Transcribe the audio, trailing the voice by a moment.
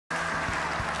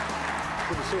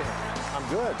Good to see you. I'm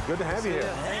good. Good to have you here.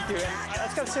 Thank you. And I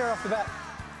just got to say right off the bat,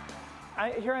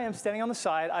 here I am standing on the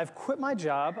side. I've quit my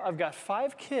job. I've got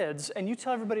 5 kids, and you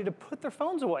tell everybody to put their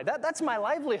phones away. That's my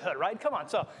livelihood, right? Come on.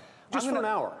 So just for an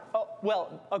hour. Oh,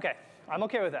 well, okay. I'm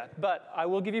okay with that. But I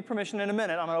will give you permission in a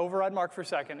minute. I'm going to override Mark for a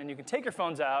second, and you can take your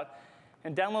phones out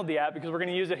and download the app because we're going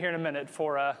to use it here in a minute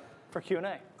for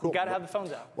Q&A. Cool. You've got to have the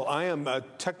phones out. Well, I am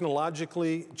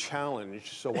technologically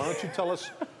challenged, so why don't you tell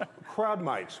us Crowd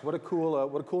Mics? What a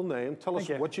cool name. Tell us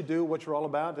what you do, what you're all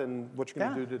about, and what you're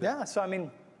going to do today. Yeah. So I mean,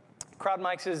 Crowd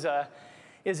Mics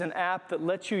is an app that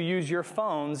lets you use your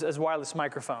phones as wireless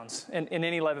microphones in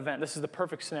any live event. This is the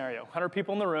perfect scenario. 100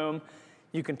 people in the room.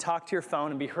 You can talk to your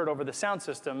phone and be heard over the sound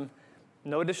system.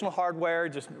 No additional hardware.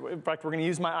 Just in fact, we're going to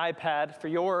use my iPad for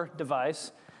your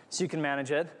device, so you can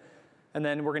manage it. And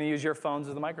then we're going to use your phones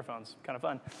as the microphones. Kind of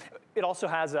fun. It also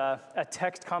has a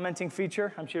text commenting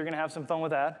feature. I'm sure you're going to have some fun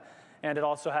with that. And it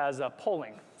also has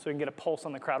polling, so we can get a pulse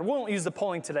on the crowd. We won't use the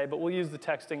polling today, but we'll use the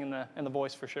texting and the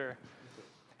voice for sure.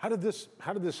 How did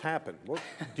this happen? Do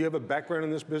you have a background in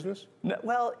this business? No,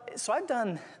 well, so I've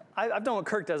done what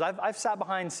Kirk does. I've sat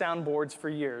behind soundboards for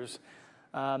years.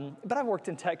 But I've worked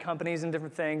in tech companies and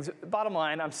different things. Bottom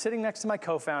line, I'm sitting next to my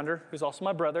co-founder, who's also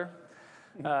my brother.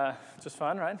 Just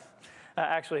fun, right?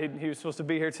 Actually, he was supposed to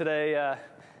be here today.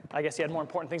 I guess he had more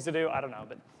important things to do. I don't know.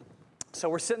 But so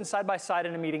we're sitting side by side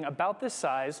in a meeting about this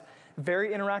size, very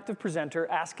interactive presenter,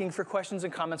 asking for questions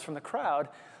and comments from the crowd.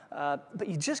 But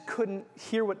you just couldn't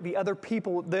hear what the other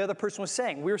person was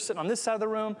saying. We were sitting on this side of the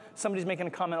room. Somebody's making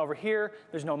a comment over here.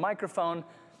 There's no microphone.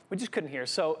 We just couldn't hear.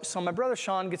 So my brother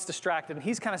Sean gets distracted, and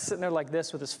he's kind of sitting there like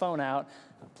this with his phone out,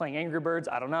 playing Angry Birds.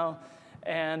 I don't know.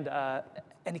 And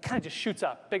he kind of just shoots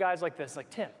up, big eyes like this, like,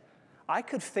 Tim, I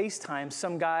could FaceTime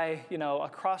some guy,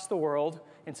 across the world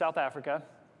in South Africa,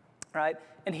 right,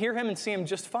 and hear him and see him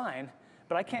just fine,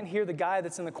 but I can't hear the guy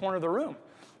that's in the corner of the room.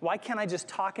 Why can't I just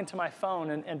talk into my phone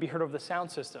and be heard over the sound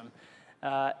system?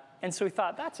 And so we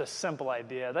thought, that's a simple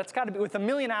idea. That's got to be, with 1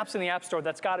 million apps in the App Store,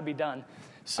 that's got to be done.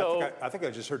 So I think I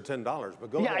just heard $10, but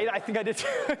go ahead. Yeah, I think I did too.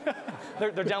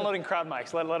 they're downloading Crowd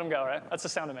Mics. Let them go, right? That's the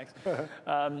sound it makes.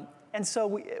 And so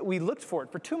we looked for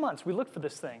it. For 2 months, we looked for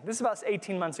this thing. This is about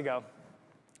 18 months ago.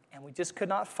 And we just could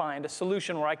not find a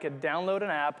solution where I could download an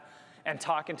app and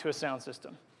talk into a sound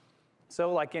system.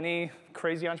 So like any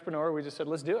crazy entrepreneur, we just said,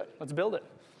 let's do it. Let's build it.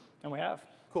 And we have.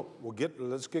 Cool.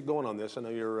 Let's get going on this. I know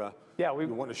you're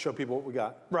wanting to show people what we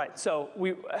got. Right. So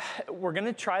we're going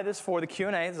to try this for the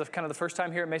Q&A. This is kind of the first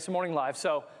time here at Mesa Morning Live.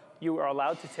 So you are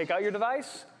allowed to take out your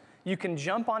device. You can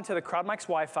jump onto the Crowd Mics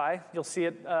Wi-Fi. You'll see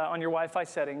it on your Wi-Fi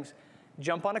settings.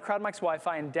 Jump onto Crowd Mics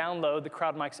Wi-Fi and download the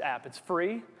Crowd Mics app. It's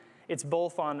free. It's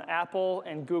both on Apple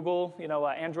and Google,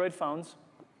 Android phones.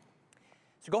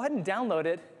 So go ahead and download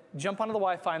it. Jump onto the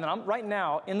Wi-Fi, and then right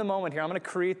now, in the moment here, I'm going to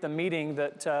create the meeting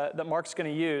that Mark's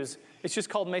going to use. It's just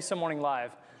called Mesa Morning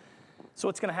Live. So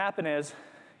what's going to happen is,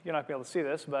 you're not going to be able to see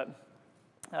this, but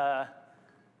I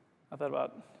thought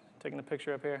about taking a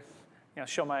picture up here,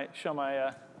 show my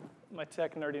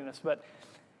tech nerdiness. But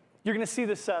you're going to see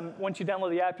this, once you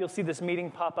download the app, you'll see this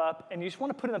meeting pop up, and you just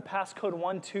want to put in the passcode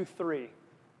 123.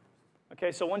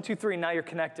 Okay, so 123, now you're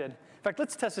connected. In fact,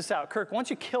 let's test this out. Kirk, why don't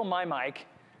you kill my mic?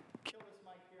 Kill this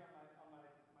mic here on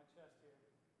my chest here.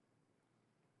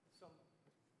 So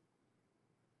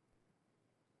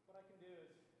what I can do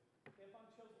is, if I'm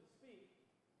chosen to speak,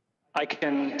 I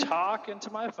can talk into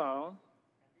my phone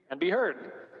and be heard. When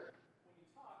you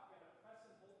talk, you gotta press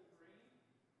and hold the green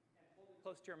and hold it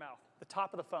close to your mouth. The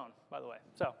top of the phone, by the way.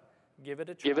 So give it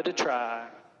a try. Give it a try.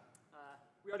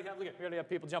 We already have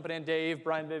people jumping in. Dave,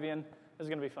 Brian, Vivian. This is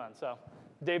going to be fun. So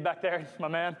Dave back there, my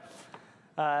man.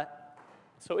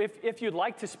 So if you'd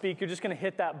like to speak, you're just going to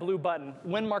hit that blue button.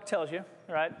 When Mark tells you,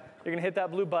 right, you're going to hit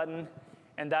that blue button,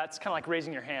 and that's kind of like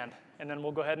raising your hand. And then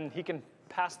we'll go ahead and he can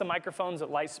pass the microphones at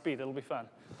light speed. It'll be fun.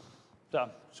 So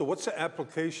what's the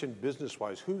application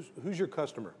business-wise? Who's your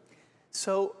customer?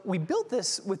 So we built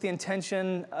this with the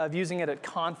intention of using it at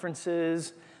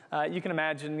conferences. You can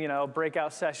imagine,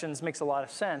 breakout sessions makes a lot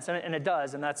of sense, and it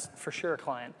does, and that's for sure a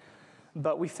client.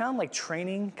 But we found like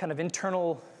training, kind of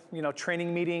internal,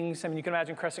 training meetings. I mean, you can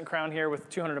imagine Crescent Crown here with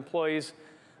 200 employees.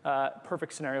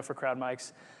 Perfect scenario for Crowd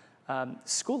Mics.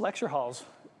 School lecture halls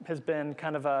has been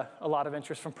kind of a lot of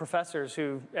interest from professors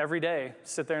who every day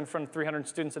sit there in front of 300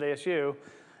 students at ASU,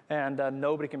 and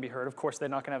nobody can be heard. Of course, they're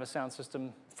not going to have a sound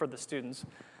system for the students.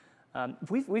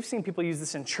 We've seen people use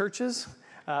this in churches.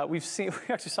 We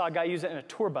actually saw a guy use it in a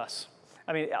tour bus.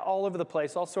 I mean, all over the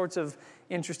place, all sorts of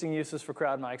interesting uses for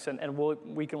Crowd Mics, and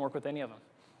we can work with any of them.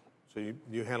 So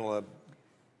you handle a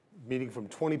meeting from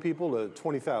 20 people to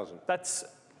 20,000? That's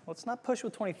let's not push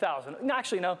with 20,000. No,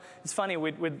 actually, no, it's funny,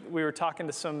 we were talking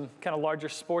to some kind of larger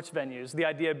sports venues, the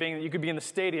idea being that you could be in the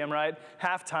stadium, right,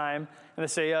 halftime, and they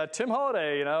say, Tim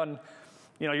Holiday, and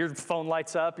your phone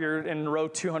lights up, you're in row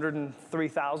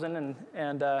 203,000,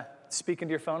 and speaking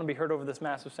to your phone and be heard over this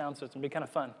massive sound system. It'd be kind of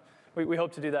fun. We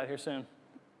hope to do that here soon.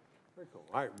 Very cool.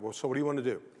 All right, well, so what do you want to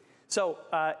do? So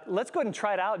let's go ahead and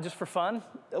try it out just for fun.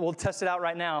 We'll test it out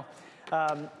right now,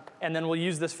 and then we'll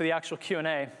use this for the actual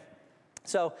Q&A.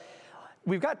 So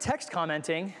we've got text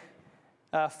commenting.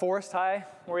 Forrest, hi.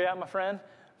 Where are you at, my friend?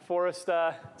 Forrest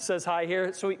says hi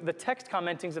here. So the text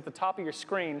commenting is at the top of your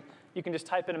screen. You can just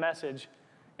type in a message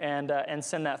and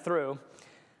send that through. And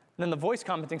then the voice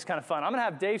commenting is kind of fun. I'm going to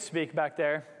have Dave speak back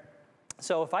there.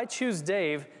 So if I choose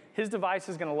Dave, his device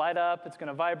is going to light up. It's going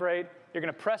to vibrate. You're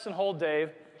going to press and hold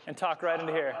Dave and talk right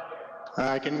into here.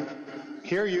 I can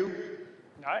hear you.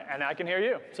 All right, and I can hear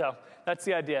you. So that's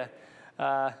the idea.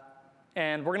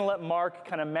 And we're going to let Mark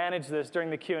kind of manage this during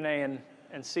the Q&A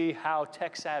and see how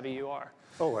tech savvy you are.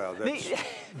 Oh, well,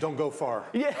 don't go far.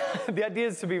 Yeah, the idea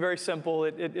is to be very simple.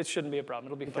 It shouldn't be a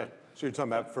problem. It'll be fun. So you're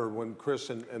talking about for when Chris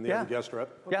and the other guests are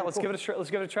up? Okay, yeah, let's give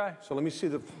it a try. So let me see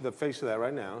the face of that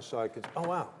right now so I can, oh,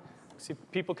 wow. See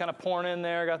people kind of pouring in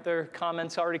there, got their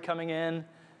comments already coming in.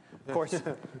 Of course.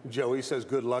 Joey says,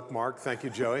 good luck, Mark. Thank you,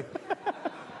 Joey.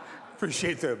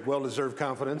 Appreciate the well-deserved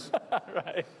confidence.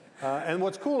 Right. And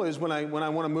what's cool is when I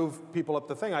want to move people up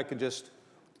the thing, I can just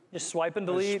swipe and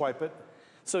delete. Swipe it.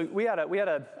 So we had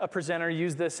a presenter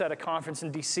use this at a conference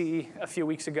in DC a few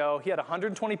weeks ago. He had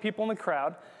 120 people in the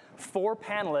crowd, 4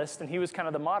 panelists, and he was kind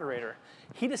of the moderator.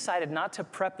 He decided not to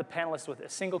prep the panelists with a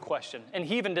single question, and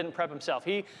he even didn't prep himself.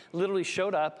 He literally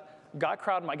showed up, got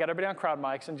everybody on crowd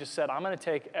mics, and just said, I'm going to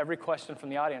take every question from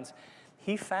the audience.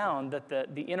 He found that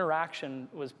the interaction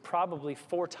was probably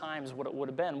 4 times what it would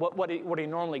have been, what he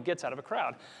normally gets out of a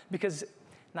crowd. Because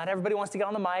not everybody wants to get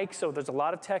on the mic, so there's a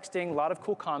lot of texting, a lot of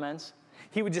cool comments.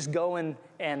 He would just go and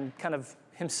kind of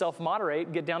himself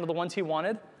moderate, get down to the ones he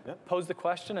wanted, pose the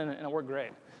question, and it worked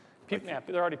great. People,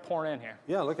 they're already pouring in here.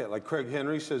 Yeah, look at it. Like Craig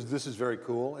Henry says, this is very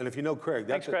cool. And if you know Craig,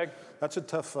 that's Craig. That's a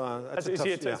tough.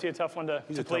 Is he a tough one to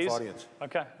He's a please? tough audience.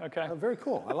 Okay. Very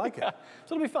cool. I like it.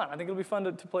 So it'll be fun. I think it'll be fun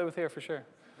to play with here for sure.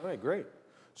 All right, great.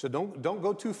 So don't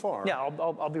go too far. Yeah,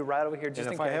 I'll be right over here just in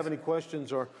case. And if I have any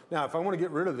questions now, if I want to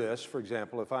get rid of this, for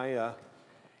example, if I.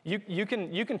 You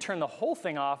can turn the whole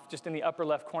thing off just in the upper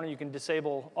left corner. You can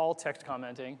disable all text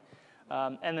commenting.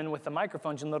 And then with the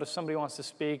microphones, you'll notice somebody wants to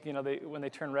speak. When they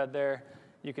turn red there,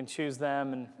 you can choose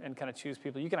them and kind of choose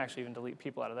people. You can actually even delete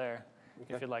people out of there if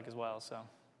you'd like as well. So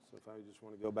if I just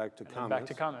want to go back to comments. Back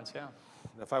to comments, yeah.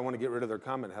 And if I want to get rid of their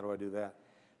comment, how do I do that?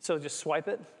 So just swipe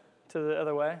it to the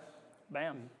other way.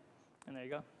 Bam. And there you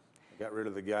go. I got rid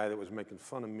of the guy that was making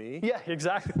fun of me. Yeah,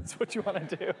 exactly. That's what you want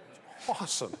to do.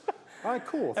 Awesome. All right,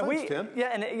 cool. Thanks, Tim. Yeah,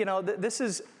 and this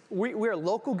is, we're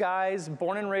local guys,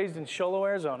 born and raised in Show Low,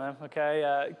 Arizona,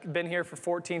 okay? Been here for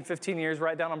 14, 15 years,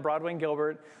 right down on Broadway and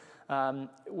Gilbert.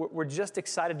 We're just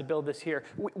excited to build this here.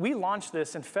 We launched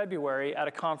this in February at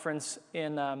a conference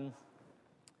in,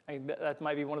 that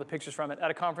might be one of the pictures from it,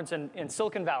 at a conference in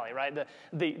Silicon Valley, right?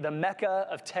 The mecca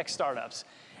of tech startups.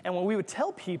 And when we would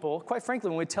tell people, quite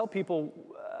frankly, when we'd tell people,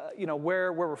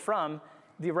 where we're from,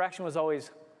 the reaction was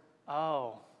always,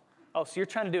 oh, so you're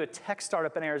trying to do a tech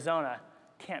startup in Arizona?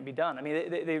 Can't be done. I mean,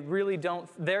 they really don't.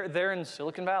 They're in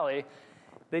Silicon Valley.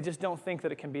 They just don't think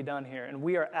that it can be done here. And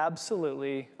we are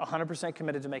absolutely 100%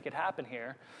 committed to make it happen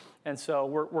here. And so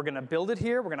we're going to build it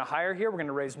here. We're going to hire here. We're going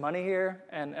to raise money here.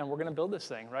 And we're going to build this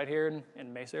thing right here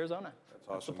in Mesa, Arizona. That's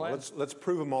awesome. Well, let's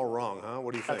prove them all wrong, huh?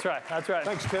 What do you think? That's right.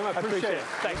 Thanks, Tim. I appreciate it.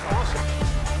 Thanks. Awesome.